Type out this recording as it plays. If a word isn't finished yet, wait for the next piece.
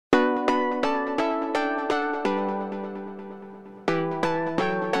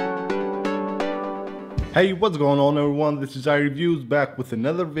Hey, what's going on everyone, this is iReviews back with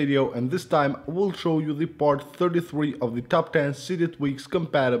another video, and this time I will show you the part 33 of the top 10 Cydia tweaks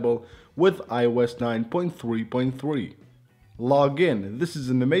compatible with iOS 9.3.3. Login. This is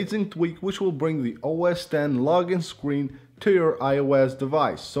an amazing tweak which will bring the OS X login screen to your iOS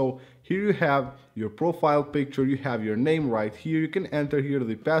device. So here you have your profile picture, you have your name right here, you can enter here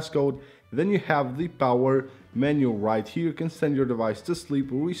the passcode, then you have the power menu right here, you can send your device to sleep,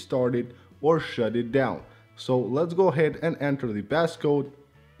 restart it, or shut it down. So let's go ahead and enter the passcode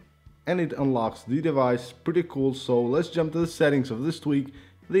and it unlocks the device. Pretty cool. So let's jump to the settings of this tweak,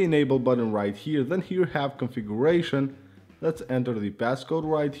 the enable button right here, then here have configuration. Let's enter the passcode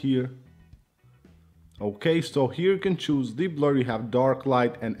right here. Okay, so here you can choose the blur, you have dark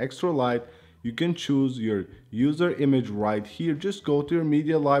light and extra light. You can choose your user image right here. Just go to your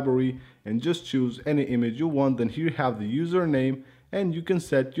media library and just choose any image you want. Then here you have the username, and you can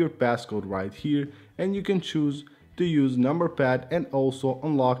set your passcode right here, and you can choose to use number pad and also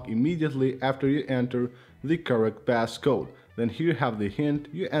unlock immediately after you enter the correct passcode. Then here you have the hint,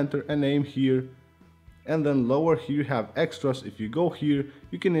 you enter a name here, and then lower here you have extras. If you go here,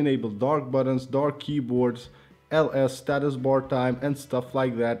 you can enable dark buttons, dark keyboards, LS status bar time, and stuff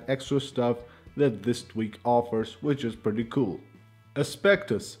like that, extra stuff that this tweak offers, which is pretty cool.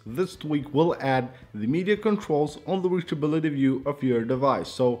 Aspectus. This tweak will add the media controls on the reachability view of your device.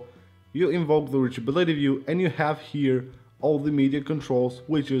 So you invoke the reachability view and you have here all the media controls,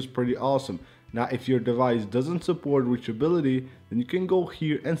 which is pretty awesome. Now if your device doesn't support reachability, then you can go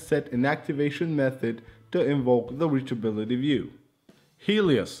here and set an activation method to invoke the reachability view.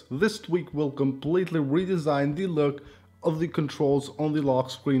 Helius. This tweak will completely redesign the look of the controls on the lock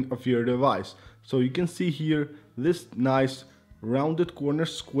screen of your device. So you can see here this nice rounded corner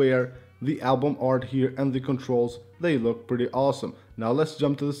square, the album art here, and the controls, they look pretty awesome. Now let's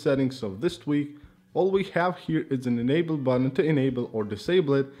jump to the settings of this tweak. All we have here is an enable button to enable or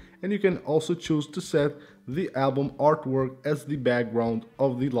disable it, and you can also choose to set the album artwork as the background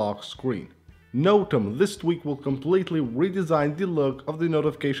of the lock screen. Notum. This tweak will completely redesign the look of the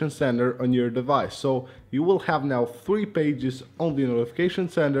notification center on your device. So you will have now 3 pages on the notification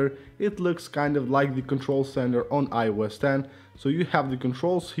center. It looks kind of like the control center on iOS 10. So you have the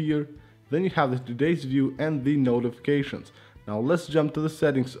controls here, then you have the today's view and the notifications. Now let's jump to the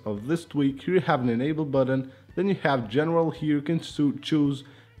settings of this tweak. Here you have an enable button, then you have general here, you can choose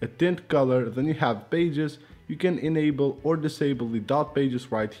a tint color, then you have pages. You can enable or disable the dot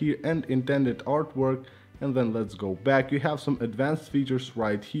pages right here and intended artwork. And then let's go back. You have some advanced features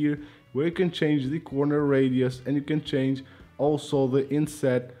right here where you can change the corner radius, and you can change also the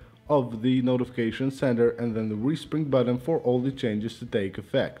inset of the notification center, and then the respring button for all the changes to take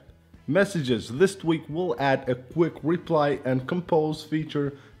effect. Messages. This tweak will add a quick reply and compose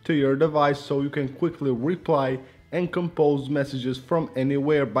feature to your device, so you can quickly reply and compose messages from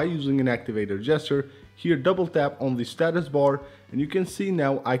anywhere by using an activator gesture. Here double tap on the status bar and you can see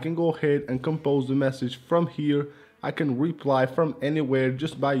now I can go ahead and compose the message from here. I can reply from anywhere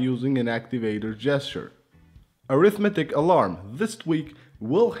just by using an activator gesture. Arithmetic alarm. This tweak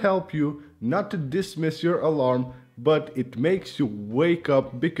will help you not to dismiss your alarm, but it makes you wake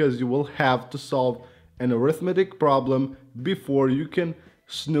up because you will have to solve an arithmetic problem before you can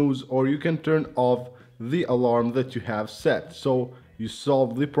snooze or you can turn off the alarm that you have set. So you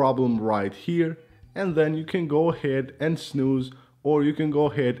solve the problem right here, and then you can go ahead and snooze, or you can go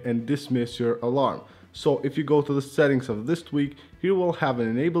ahead and dismiss your alarm. So if you go to the settings of this tweak, here we'll have an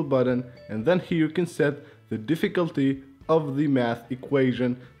enable button, and then here you can set the difficulty of the math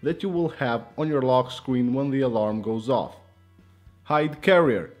equation that you will have on your lock screen when the alarm goes off.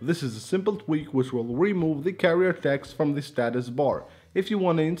 HideCarrier. This is a simple tweak which will remove the carrier text from the status bar. If you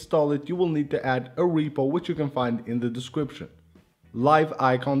want to install it, you will need to add a repo which you can find in the description. Live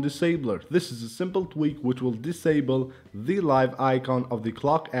icon disabler. This is a simple tweak which will disable the live icon of the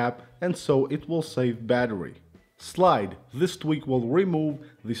clock app, and so it will save battery. Slide. This tweak will remove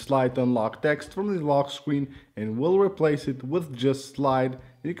the slide to unlock text from the lock screen and will replace it with just slide.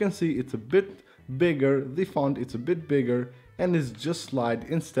 You can see it's a bit bigger, the font is a bit bigger, and it's just slide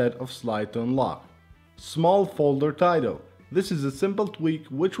instead of slide to unlock. SmallerFolderTitle. This is a simple tweak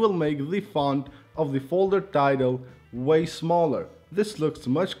which will make the font of the folder title way smaller. This looks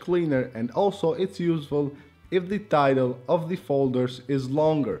much cleaner, and also it's useful if the title of the folders is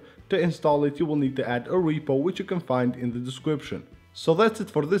longer. To install it, you will need to add a repo which you can find in the description. So that's it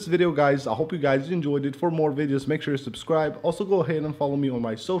for this video, guys. I hope you guys enjoyed it. For more videos, make sure you subscribe. Also go ahead and follow me on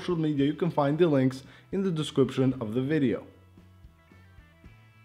my social media. You can find the links in the description of the video.